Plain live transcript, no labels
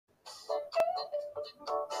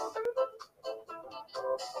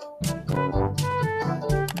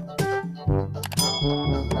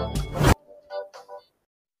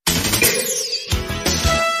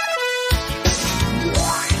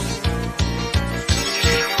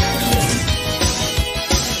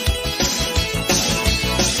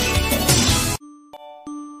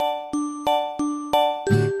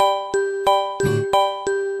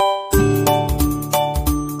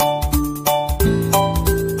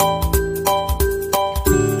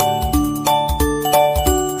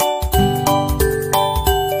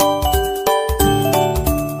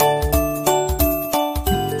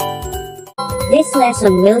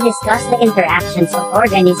lesson will discuss the interactions of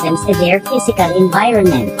organisms in their physical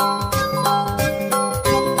environment.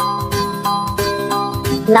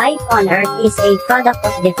 Life on Earth is a product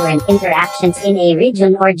of different interactions in a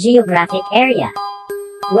region or geographic area,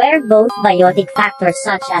 where both biotic factors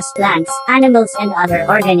such as plants, animals and other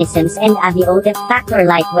organisms and abiotic factor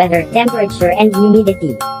like weather, temperature and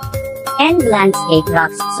humidity, and landscape,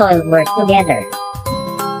 rocks, soil work together.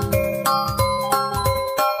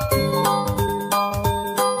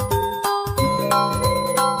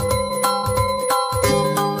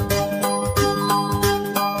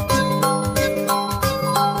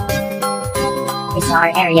 These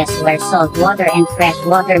are areas where salt water and fresh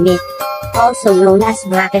water meet, also known as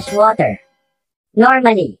brackish water.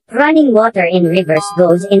 Normally, running water in rivers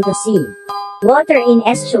goes into sea. Water in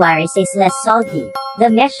estuaries is less salty. The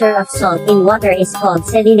measure of salt in water is called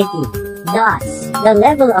salinity. Thus, the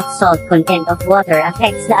level of salt content of water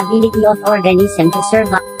affects the ability of organism to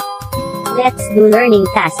survive. Let's do learning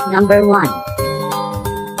task number 1.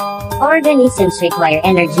 Organisms require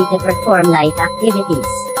energy to perform life activities.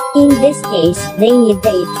 In this case, they need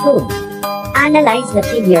to eat food. Analyze the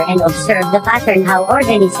figure and observe the pattern how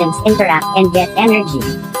organisms interact and get energy.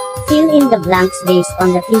 Fill in the blanks based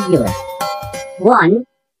on the figure. 1.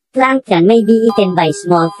 Plankton may be eaten by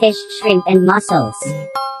small fish, shrimp and mussels.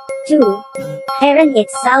 2. Heron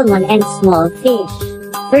eats salmon and small fish.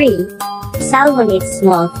 3. Salmon eats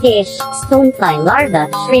small fish, stonefly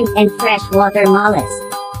larvae, shrimp and freshwater mollusk.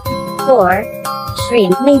 4.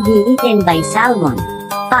 Shrimp may be eaten by salmon.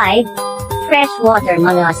 5. Freshwater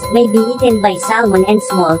mollusk may be eaten by salmon and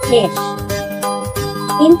small fish.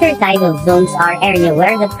 Intertidal zones are area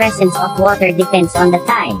where the presence of water depends on the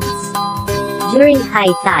tides. During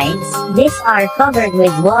high tides, these are covered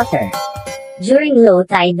with water. During low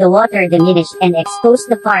tide, the water diminished and exposed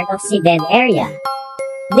the part of seabed area.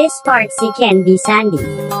 This part sea can be sandy,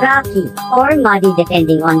 rocky, or muddy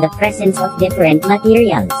depending on the presence of different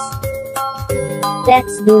materials.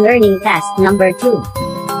 Let's do learning task number 2.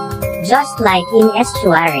 Just like in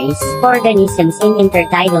estuaries, organisms in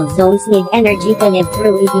intertidal zones need energy to live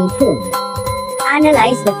through eating food.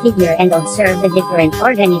 Analyze the figure and observe the different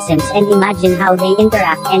organisms and imagine how they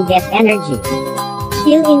interact and get energy.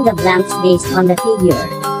 Fill in the blanks based on the figure.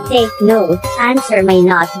 Take note, answer may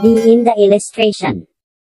not be in the illustration.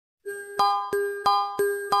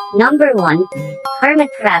 Number 1. Hermit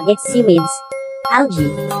crab eats seaweeds,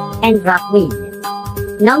 algae, and rockweed.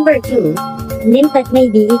 Number 2. Limpet may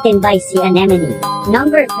be eaten by sea anemone.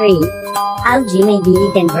 Number 3. Algae may be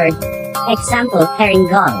eaten bird. Example, herring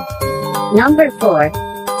gull. Number 4.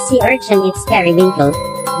 Sea urchin eats periwinkle,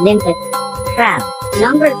 limpet, crab.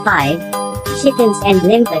 Number 5. Chickens and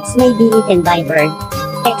limpets may be eaten by bird.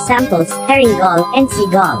 Examples, herring gull and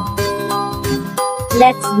seagull.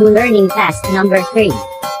 Let's do learning task number 3.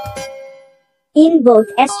 In both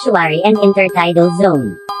estuary and intertidal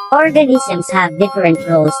zone, organisms have different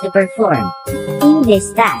roles to perform. In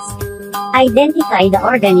this task, identify the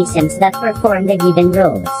organisms that perform the given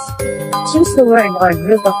roles. Choose the word or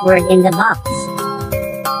group of words in the box.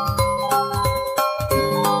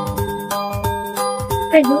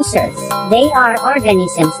 Producers. They are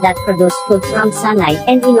organisms that produce food from sunlight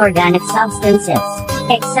and inorganic substances.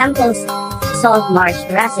 Examples, salt marsh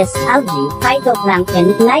grasses, algae,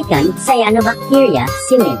 phytoplankton, lichen, cyanobacteria,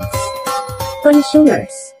 seaweeds.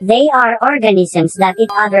 Consumers. They are organisms that eat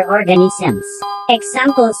other organisms.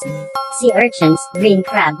 Examples, sea urchins, green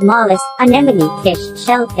crab, mollusk, anemone, fish,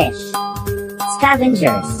 shellfish.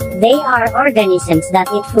 Scavengers. They are organisms that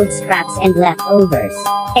eat food scraps and leftovers.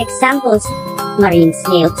 Examples, marine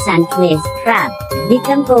snail, sand fleas, crab.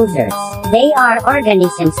 Decomposers. They are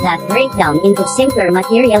organisms that break down into simpler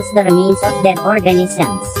materials the remains of dead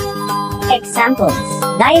organisms. Examples,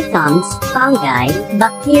 diatoms, fungi,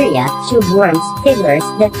 bacteria, tube worms, fiddlers,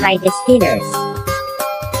 detritus feeders.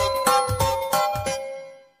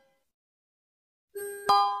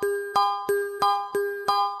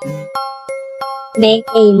 Make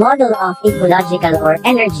a model of ecological or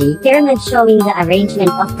energy pyramid showing the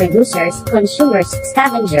arrangement of producers, consumers,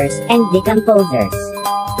 scavengers, and decomposers.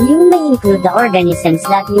 You may include the organisms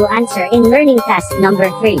that you answer in learning task number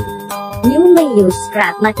 3. You may use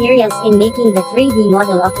scrap materials in making the 3D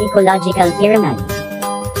model of ecological pyramid.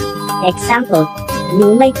 Example,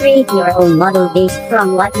 you may create your own model based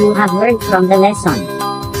from what you have learned from the lesson.